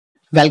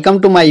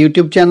Welcome to my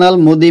YouTube channel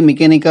Modi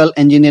Mechanical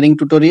Engineering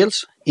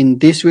Tutorials. In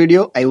this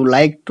video, I would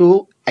like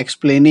to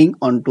explaining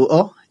onto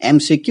a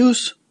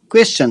MCQs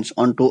questions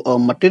onto a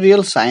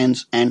material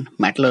science and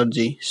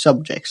metallurgy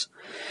subjects.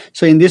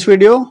 So in this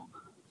video,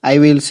 I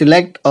will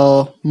select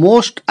a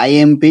most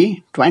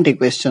IMP 20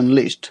 question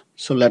list.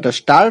 So let us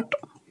start.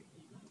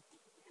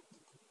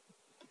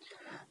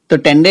 The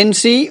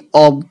tendency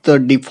of the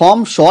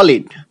deformed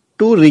solid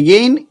to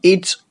regain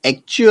its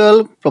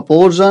actual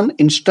proportion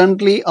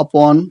instantly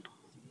upon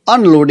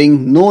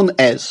unloading known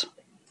as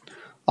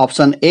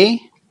option A,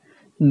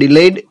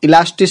 delayed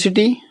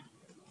elasticity,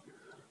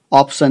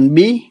 option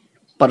B,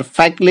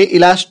 perfectly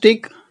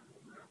elastic,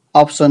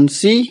 option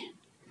C,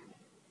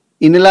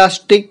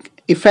 inelastic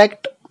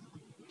effect,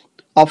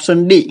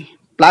 option D,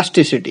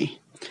 plasticity.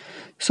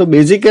 So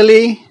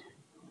basically,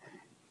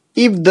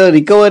 if the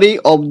recovery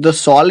of the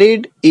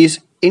solid is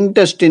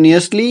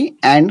instantaneously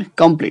and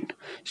complete,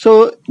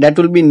 so that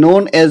will be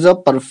known as a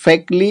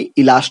perfectly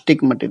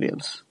elastic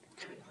materials.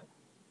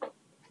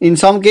 In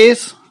some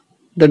case,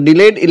 the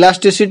delayed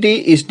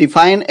elasticity is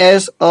defined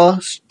as a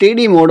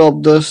steady mode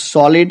of the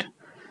solid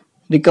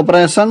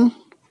recuperation.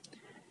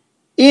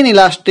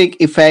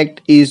 Inelastic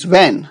effect is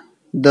when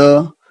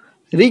the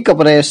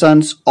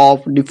recuperations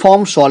of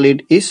deformed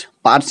solid is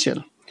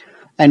partial.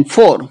 And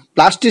 4.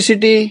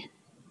 Plasticity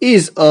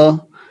is a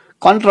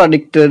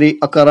contradictory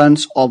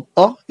occurrence of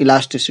a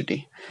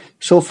elasticity.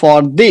 So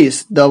for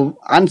this, the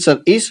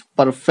answer is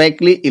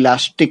perfectly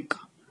elastic.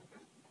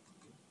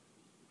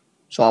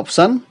 So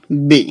option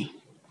B.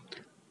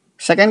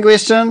 Second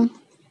question.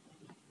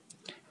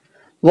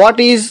 What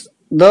is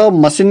the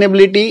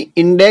machinability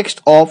index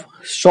of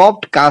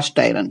soft cast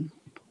iron?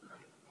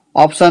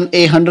 Option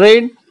A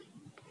 100,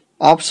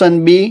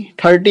 option B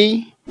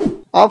 30,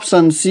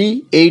 option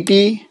C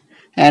 80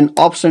 and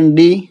option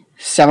D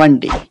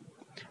 70.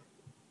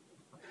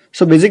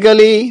 So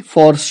basically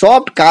for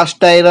soft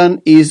cast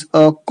iron is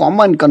a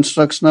common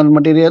constructional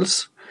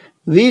materials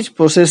which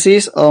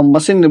possesses a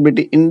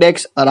machinability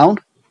index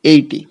around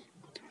 80.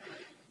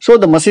 So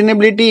the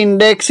machinability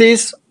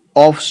indexes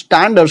of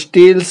standard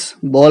steels,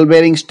 ball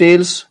bearing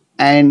steels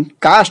and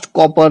cast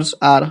coppers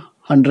are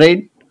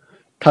 100,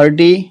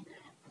 30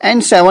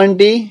 and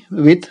 70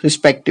 with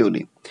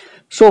respectively.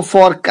 So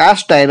for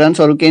cast irons,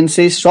 or you can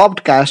say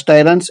soft cast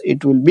irons,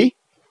 it will be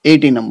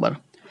 80 number.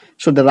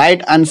 So the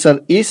right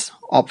answer is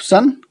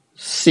option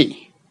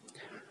C.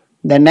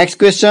 The next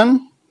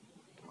question.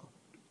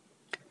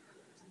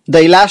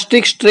 The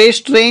elastic stress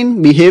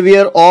strain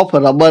behavior of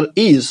rubber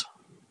is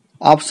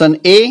option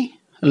A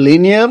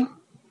linear,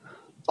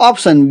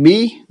 option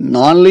B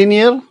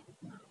nonlinear,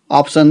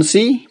 option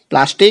C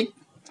plastic,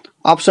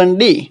 option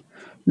D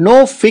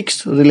no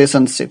fixed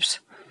relationships.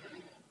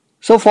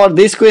 So for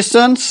these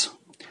questions,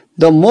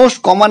 the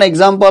most common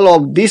example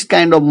of this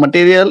kind of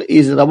material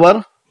is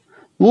rubber,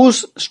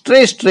 whose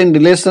stress strain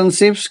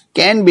relationships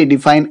can be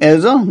defined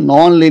as a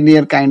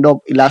non-linear kind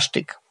of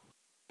elastic.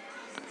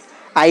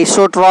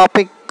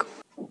 Isotropic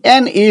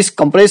and is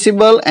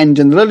compressible and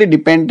generally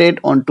dependent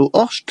onto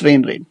a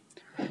strain rate.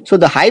 So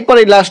the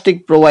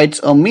hyperelastic provides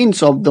a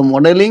means of the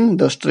modeling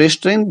the stress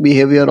strain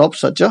behavior of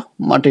such a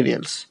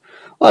materials.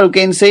 Or you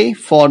can say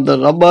for the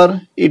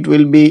rubber, it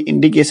will be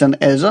indication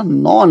as a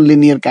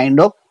non-linear kind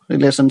of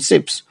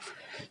relationships.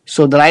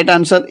 So the right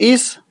answer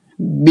is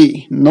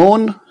B,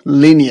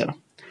 non-linear.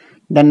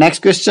 The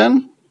next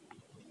question.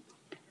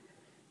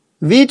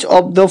 Which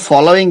of the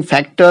following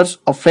factors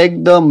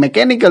affect the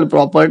mechanical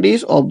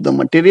properties of the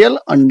material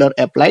under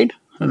applied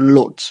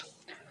loads?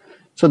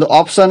 So the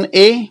option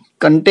A,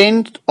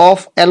 content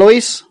of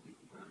alloys,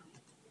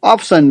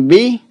 option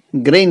B,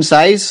 grain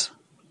size,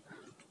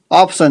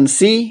 option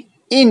C,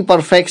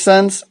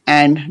 imperfections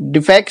and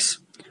defects,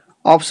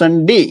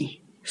 option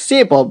D,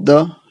 shape of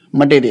the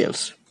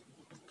materials.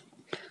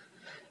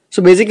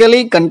 So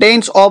basically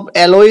contents of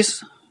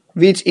alloys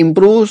which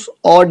improves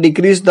or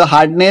decrease the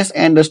hardness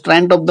and the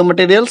strength of the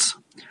materials.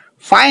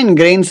 Fine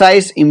grain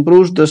size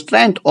improves the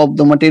strength of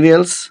the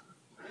materials.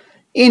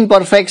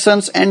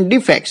 Imperfections and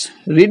defects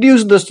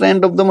reduce the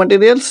strength of the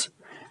materials.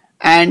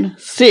 And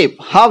shape,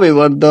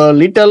 however, the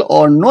little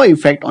or no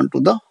effect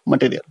onto the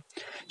material.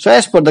 So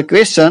as per the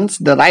questions,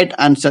 the right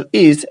answer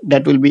is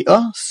that will be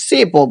a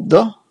shape of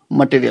the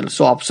material.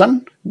 So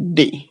option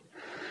D.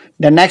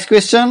 The next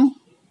question.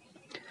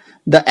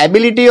 The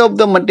ability of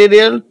the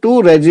material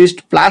to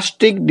resist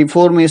plastic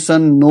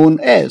deformation known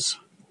as.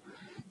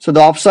 So the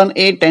option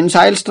A,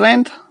 tensile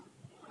strength,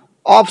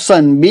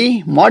 option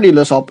B,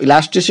 modulus of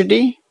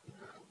elasticity,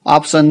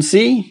 option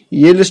C,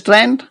 yield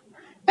strength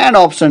and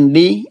option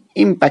D,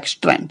 impact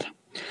strength.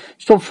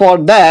 So for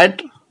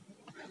that,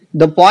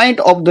 the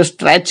point of the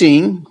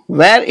stretching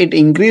where it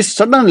increases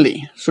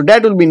suddenly, so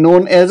that will be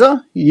known as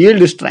a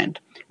yield strength.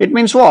 It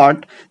means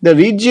what? The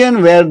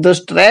region where the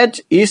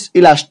stretch is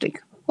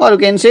elastic. Or you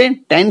can say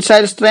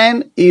tensile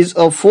strength is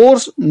a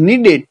force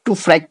needed to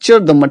fracture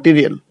the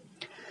material.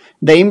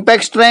 The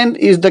impact strength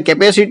is the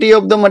capacity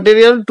of the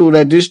material to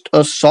resist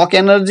a shock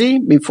energy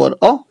before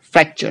a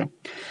fracture.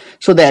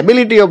 So the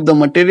ability of the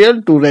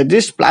material to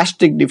resist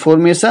plastic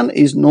deformation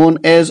is known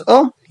as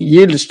a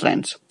yield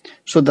strength.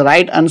 So the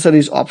right answer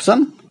is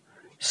option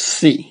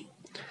C.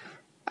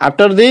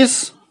 After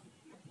this,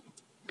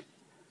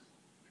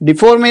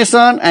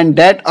 deformation and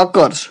that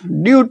occurs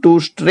due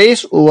to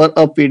stress over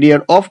a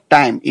period of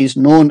time is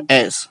known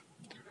as.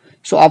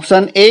 So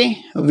option A,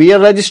 wear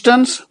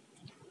resistance.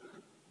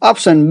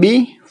 Option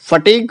B,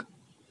 fatigue.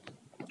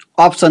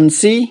 Option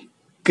C,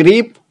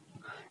 creep.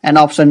 And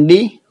option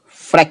D,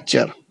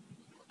 fracture.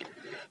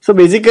 So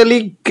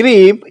basically,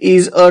 creep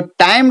is a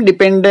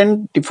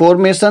time-dependent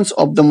deformations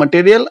of the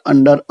material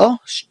under a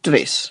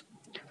stress.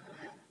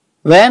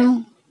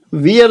 When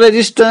wear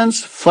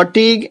resistance,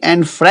 fatigue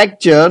and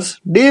fractures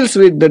deals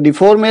with the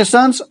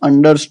deformations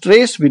under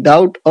stress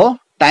without a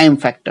time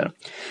factor.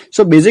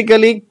 So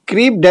basically,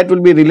 creep that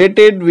will be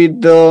related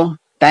with the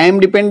time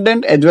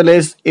dependent as well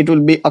as it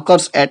will be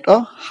occurs at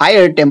a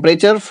higher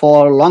temperature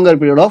for longer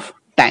period of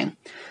time.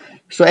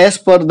 So as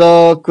per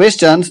the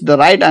questions, the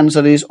right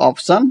answer is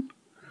option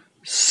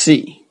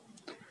C.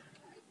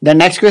 The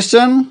next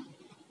question.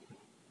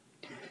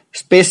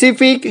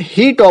 Specific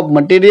heat of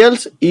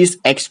materials is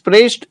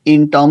expressed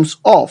in terms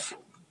of.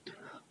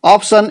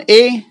 Option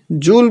A,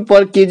 joule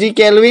per kg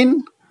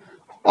Kelvin.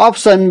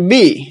 Option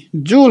B,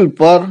 joule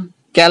per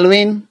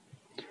Kelvin.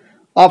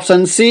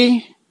 Option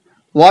C,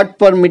 watt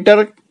per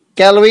meter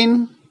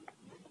Kelvin.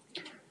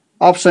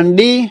 Option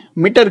D,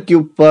 meter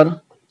cube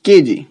per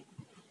kg.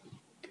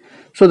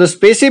 So the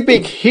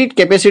specific heat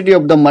capacity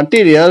of the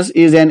materials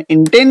is an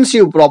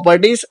intensive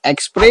properties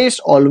expressed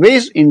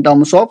always in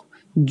terms of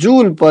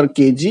joule per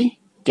kg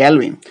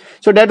Kelvin.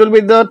 So that will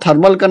be the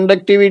thermal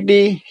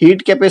conductivity,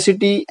 heat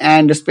capacity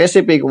and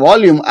specific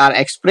volume are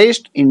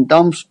expressed in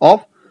terms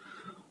of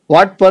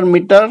watt per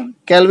meter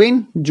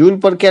Kelvin, joule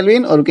per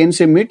Kelvin, or you can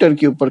say meter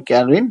cube per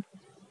Kelvin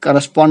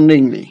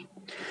correspondingly.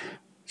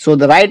 So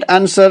the right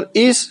answer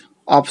is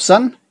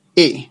option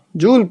A,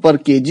 joule per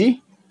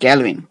kg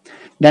Kelvin.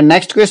 Then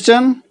next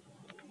question.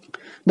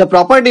 The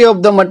property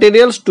of the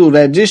materials to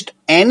resist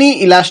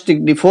any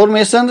elastic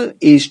deformation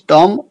is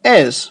termed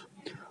as.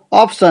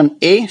 Option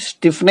A,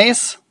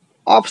 stiffness.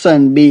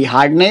 Option B,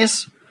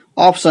 hardness.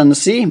 Option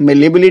C,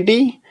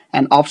 malleability.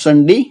 And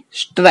option D,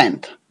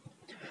 strength.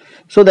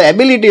 So the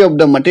ability of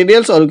the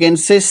materials, or you can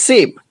say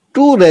shape,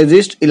 to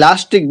resist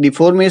elastic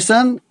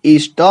deformation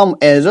is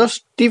termed as a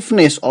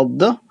stiffness of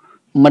the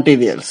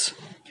materials.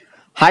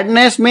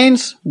 Hardness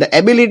means the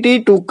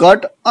ability to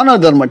cut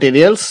another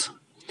materials.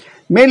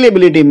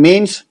 Malleability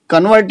means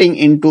converting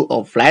into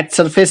a flat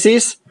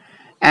surfaces,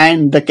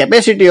 and the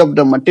capacity of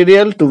the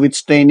material to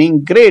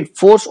withstanding great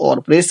force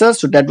or pressure,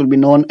 so that will be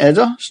known as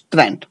a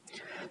strength.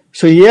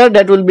 So here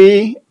that will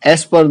be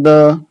as per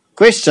the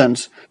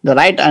questions, the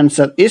right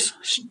answer is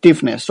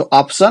stiffness. So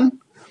option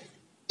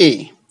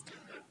A.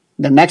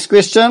 The next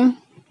question.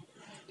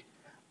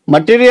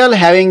 Material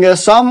having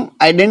some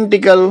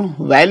identical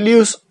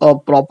values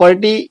of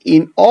property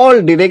in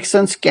all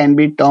directions can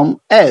be termed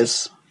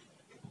as.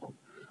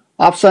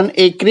 Option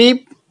A,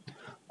 creep.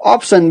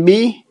 Option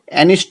B,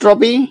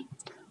 anisotropy.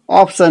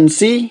 Option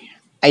C,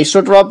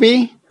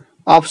 isotropy.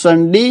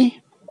 Option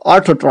D,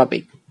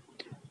 orthotropic.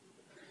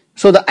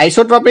 So the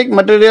isotropic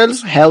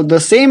materials have the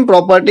same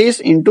properties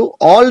into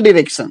all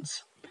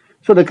directions.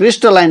 So the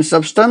crystalline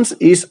substance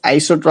is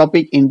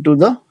isotropic into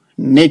the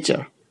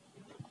nature.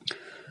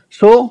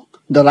 So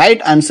the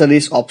right answer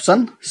is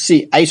option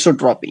C,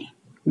 isotropy.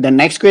 The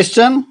next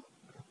question.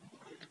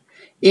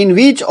 In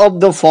which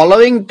of the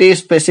following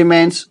test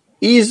specimens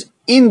is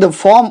in the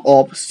form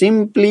of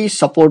simply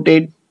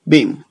supported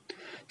beam?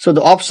 So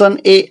the option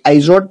A,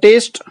 ISRO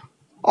test.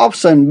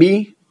 Option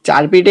B,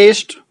 Charpy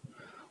test.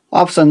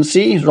 Option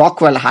C,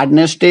 Rockwell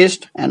hardness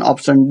test. And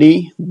option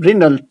D,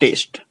 Brittleness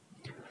test.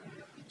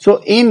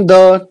 So in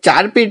the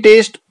Charpy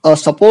test, a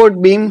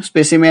support beam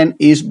specimen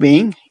is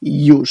being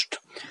used.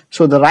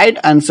 So the right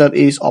answer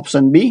is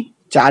option B,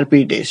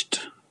 Charpy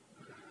test.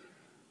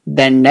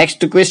 Then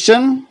next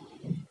question.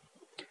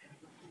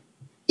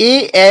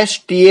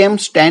 ASTM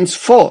stands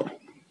for.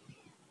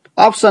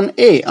 Option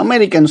A,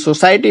 American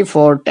Society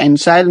for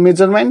Tensile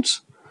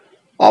Measurements.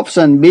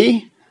 Option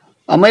B,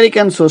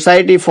 American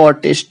Society for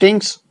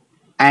Testings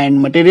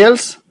and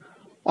Materials.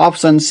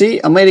 Option C,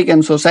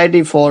 American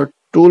Society for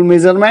Tool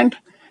Measurement.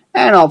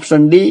 And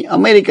option D,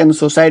 American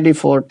Society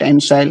for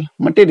Tensile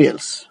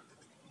Materials.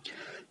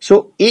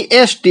 So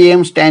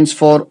ASTM stands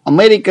for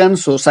American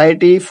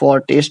Society for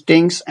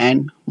Testings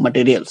and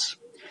Materials.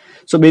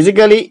 So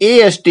basically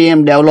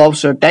ASTM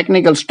develops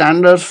technical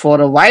standards for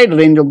a wide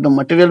range of the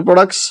material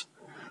products.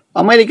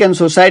 American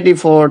Society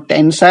for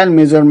Tensile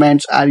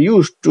Measurements are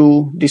used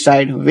to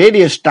decide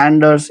various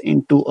standards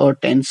into a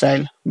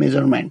tensile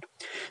measurement.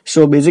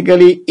 So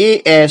basically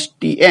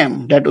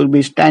ASTM, that will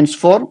be stands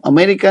for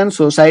American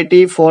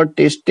Society for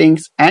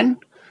Testings and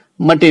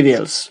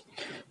Materials.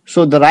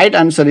 So the right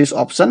answer is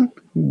option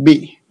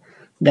B.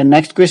 The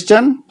next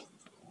question.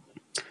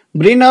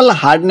 Brittleness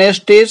hardness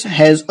test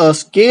has a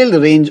scale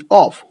range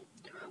of.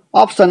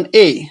 Option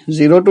A,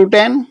 0 to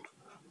 10.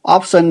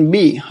 Option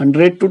B,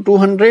 100 to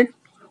 200.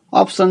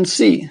 Option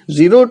C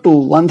 0 to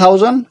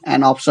 1000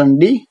 and option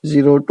D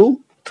 0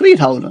 to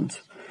 3000.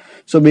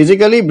 So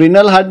basically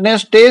Brinell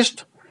hardness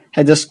test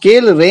has a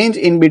scale range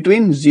in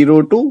between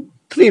 0 to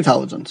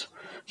 3000.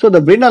 So the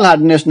Brinell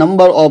hardness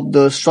number of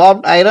the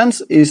soft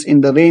irons is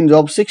in the range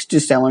of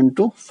 67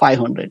 to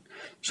 500.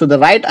 So the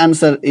right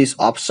answer is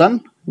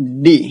option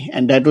D,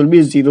 and that will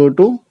be 0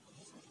 to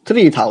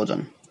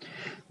 3000.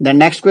 The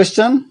next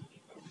question.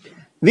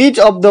 Which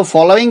of the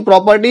following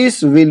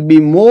properties will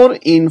be more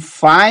in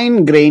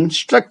fine grain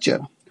structure?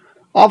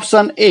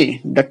 Option A,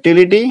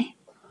 ductility.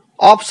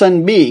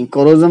 Option B,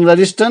 corrosion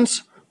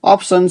resistance.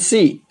 Option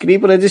C,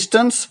 creep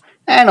resistance.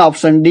 And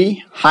option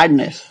D,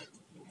 hardness.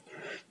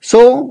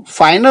 So,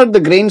 finer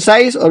the grain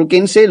size, or you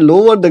can say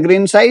lower the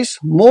grain size,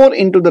 more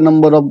into the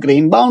number of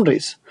grain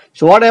boundaries.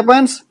 So, what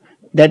happens?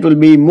 That will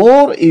be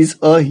more is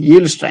a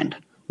yield strength.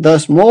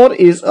 Thus, more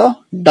is a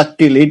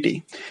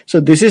ductility.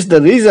 So, this is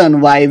the reason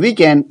why we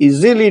can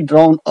easily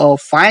draw a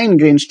fine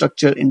grain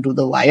structure into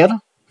the wire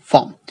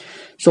form.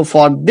 So,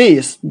 for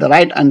this, the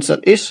right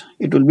answer is,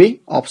 it will be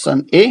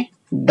option A,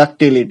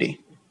 ductility.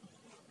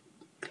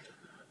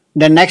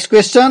 The next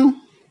question.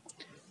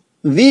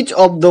 Which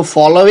of the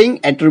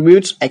following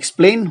attributes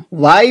explain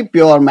why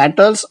pure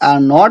metals are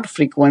not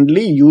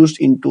frequently used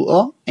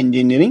into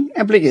engineering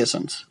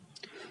applications?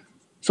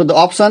 So, the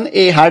option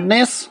A,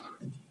 hardness.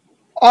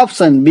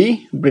 Option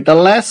B,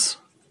 brittleness.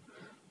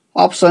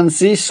 Option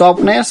C,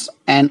 softness.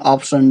 And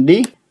option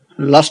D,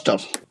 luster.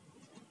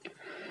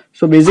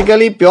 So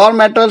basically pure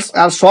metals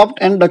are soft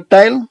and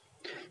ductile,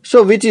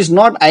 so which is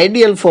not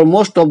ideal for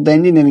most of the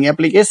engineering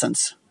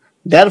applications.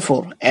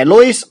 Therefore,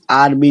 alloys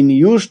are being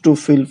used to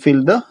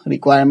fulfill the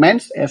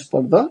requirements as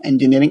per the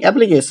engineering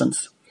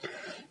applications.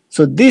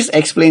 So this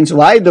explains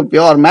why the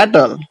pure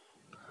metal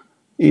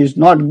is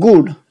not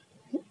good,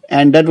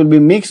 and that will be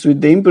mixed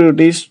with the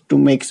impurities to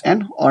make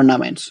an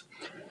ornaments.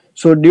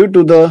 So due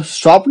to the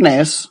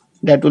softness,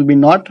 that will be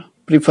not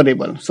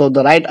preferable. So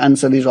the right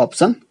answer is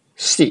option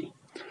C.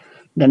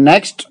 The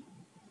next,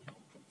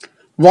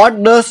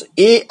 what does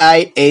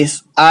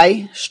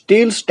AISI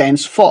steel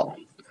stands for?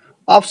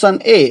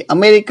 Option A,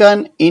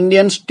 American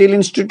Indian Steel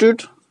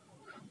Institute.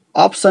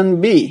 Option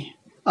B,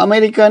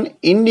 American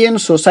Indian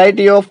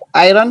Society of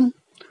Iron.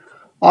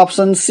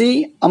 Option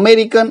C,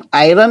 American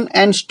Iron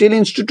and Steel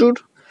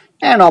Institute.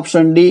 And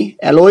option D,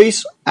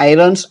 Alloys,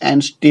 Irons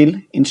and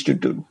Steel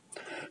Institute.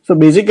 So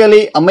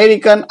basically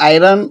American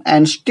Iron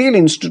and Steel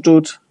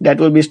Institute, that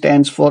will be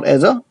stands for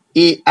as a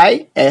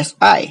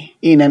AISI,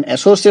 in an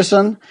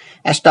association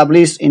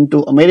established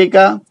into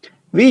America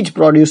which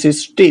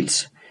produces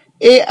steels.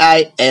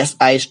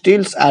 AISI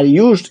steels are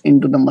used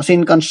into the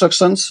machine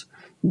constructions.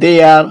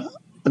 They are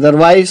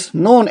otherwise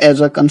known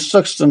as a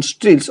construction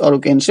steels, or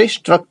you can say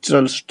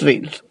structural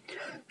steels.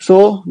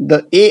 So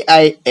the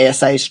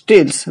AISI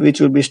steels, which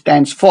will be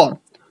stands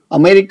for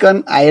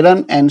American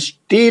Iron and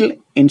Steel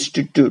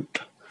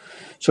Institute.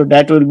 So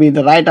that will be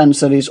the right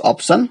answer is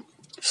option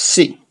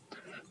C.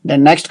 The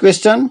next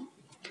question.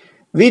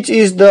 Which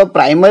is the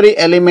primary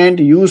element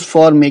used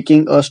for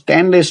making a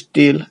stainless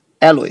steel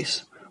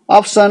alloys?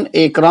 Option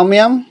A,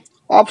 chromium.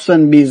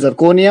 Option B,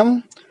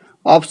 zirconium.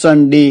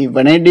 Option D,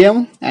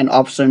 vanadium. And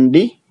option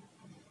D,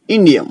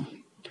 indium.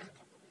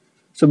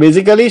 So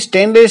basically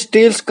stainless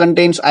steels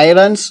contains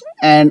irons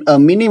and a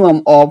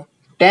minimum of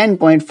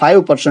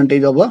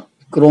 10.5% of a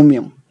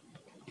chromium.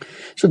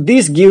 So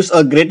this gives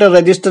a greater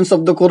resistance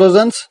of the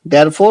corrosions.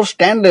 Therefore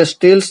stainless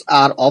steels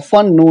are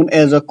often known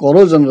as a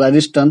corrosion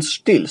resistant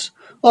steels,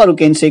 or you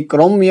can say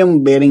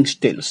chromium bearing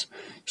steels.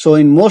 So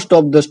in most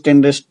of the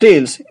stainless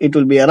steels, it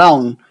will be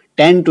around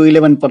 10 to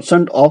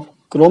 11% of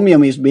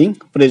chromium is being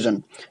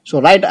present.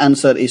 So right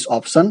answer is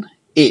option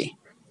A,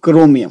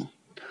 chromium.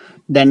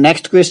 Then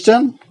next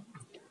question.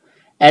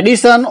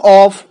 Addition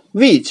of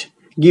which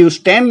gives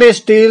stainless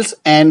steels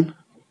an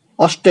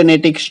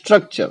austenitic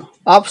structure?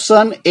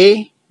 Option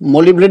A,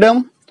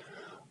 molybdenum.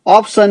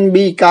 Option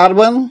B,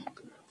 carbon.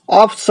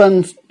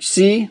 Option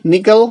C,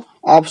 nickel.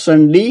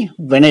 Option D,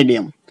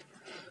 vanadium.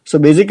 So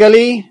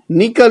basically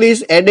nickel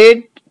is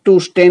added to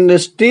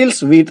stainless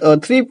steels with a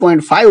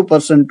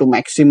 3.5% to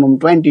maximum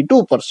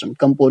 22%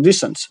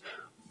 compositions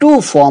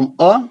to form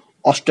a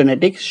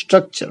austenitic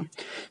structure.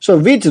 So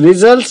which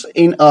results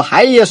in a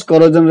highest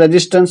corrosion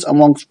resistance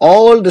amongst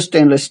all the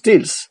stainless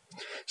steels.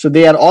 So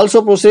they are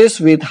also processed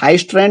with high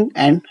strength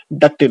and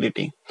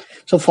ductility.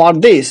 So for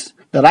this,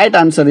 the right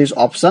answer is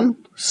option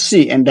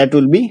C, and that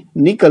will be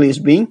nickel is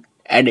being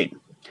added.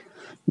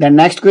 The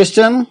next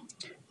question.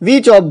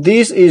 Which of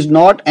these is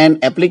not an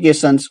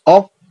application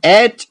of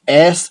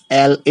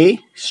HSLA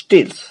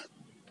steels?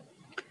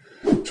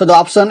 So the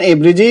option A,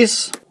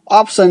 bridges.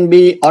 Option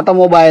B,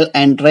 automobile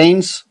and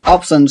trains.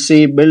 Option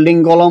C,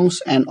 building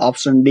columns. And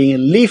option D,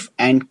 leaf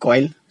and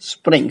coil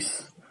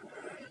springs.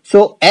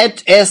 So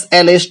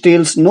HSLA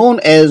steels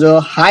known as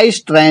a high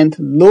strength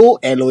low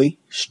alloy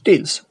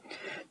steels.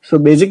 So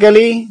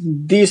basically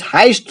these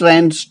high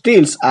strength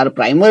steels are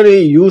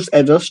primarily used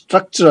as a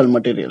structural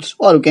materials,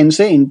 or you can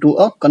say into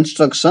a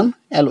construction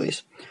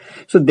alloys.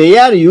 So they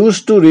are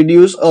used to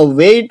reduce a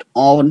weight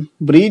on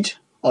bridge,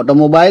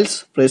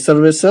 automobiles, pressure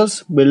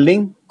vessels,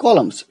 building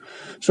columns.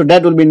 So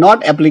that will be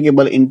not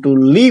applicable into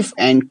leaf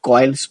and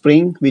coil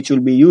spring, which will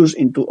be used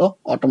into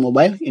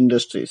automobile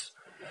industries.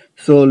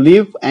 So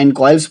leaf and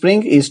coil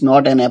spring is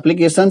not an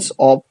application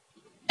of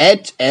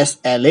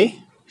HSLA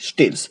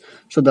steels.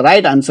 So the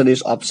right answer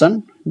is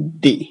option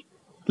D,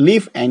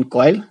 leaf and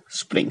coil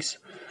springs.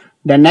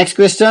 The next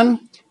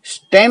question,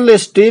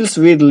 stainless steels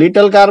with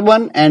little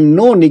carbon and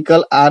no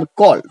nickel are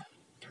called.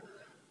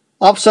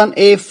 Option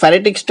A,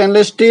 ferritic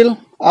stainless steel.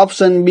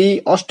 Option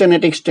B,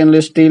 austenitic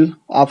stainless steel.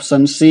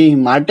 Option C,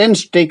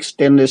 martensitic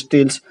stainless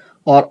steels.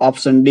 Or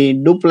option D,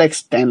 duplex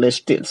stainless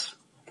steels.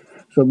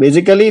 So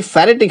basically,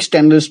 ferritic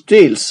stainless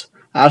steels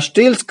are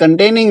steels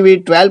containing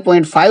with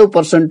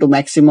 12.5% to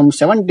maximum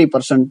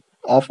 70%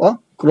 of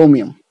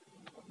chromium.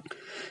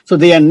 So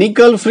they are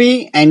nickel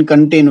free and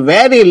contain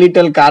very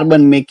little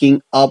carbon,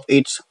 making up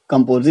its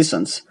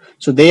compositions.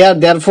 So they are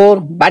therefore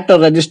better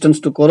resistance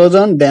to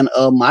corrosion than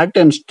a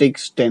martensitic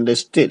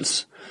stainless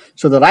steels.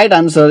 So the right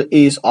answer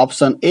is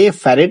option A,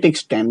 ferritic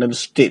stainless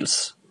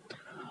steels.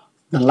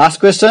 The last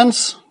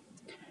questions.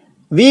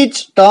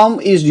 Which term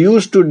is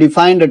used to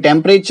define the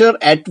temperature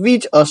at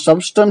which a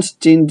substance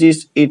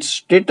changes its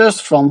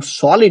status from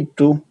solid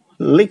to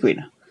liquid?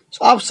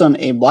 So option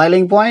A,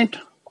 boiling point.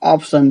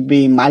 Option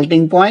B,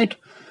 melting point.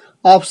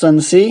 Option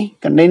C,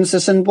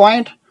 condensation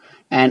point.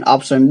 And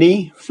option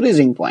D,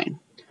 freezing point.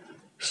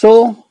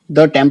 So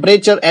the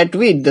temperature at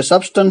which the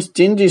substance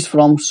changes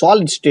from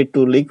solid state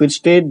to liquid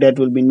state, that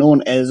will be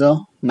known as a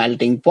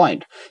melting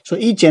point. So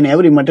each and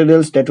every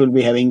materials that will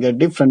be having a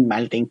different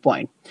melting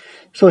point.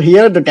 So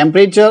here the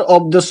temperature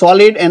of the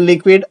solid and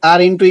liquid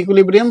are into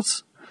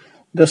equilibriums.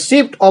 The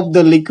shift of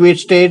the liquid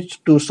state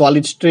to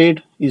solid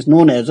state is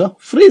known as a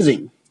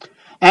freezing.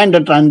 And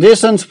the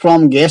transitions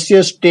from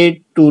gaseous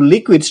state to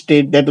liquid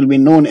state, that will be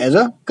known as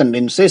a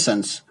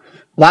condensations.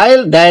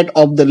 While that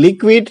of the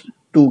liquid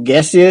to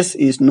gaseous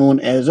is known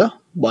as a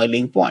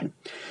boiling point.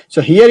 So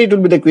here it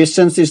will be the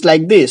questions is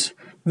like this.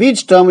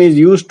 Which term is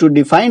used to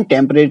define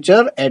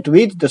temperature at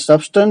which the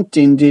substance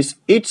changes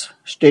its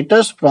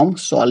status from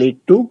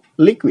solid to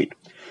liquid?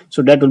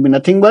 So that will be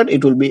nothing but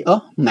it will be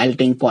a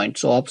melting point.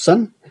 So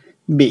option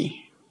B.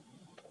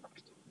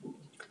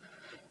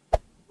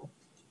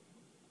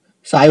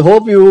 So I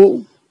hope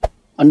you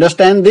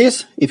understand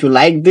this. If you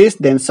like this,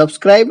 then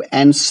subscribe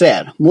and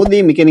share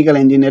Modi Mechanical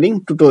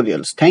Engineering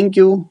tutorials. Thank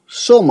you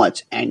so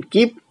much and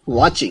keep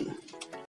watching.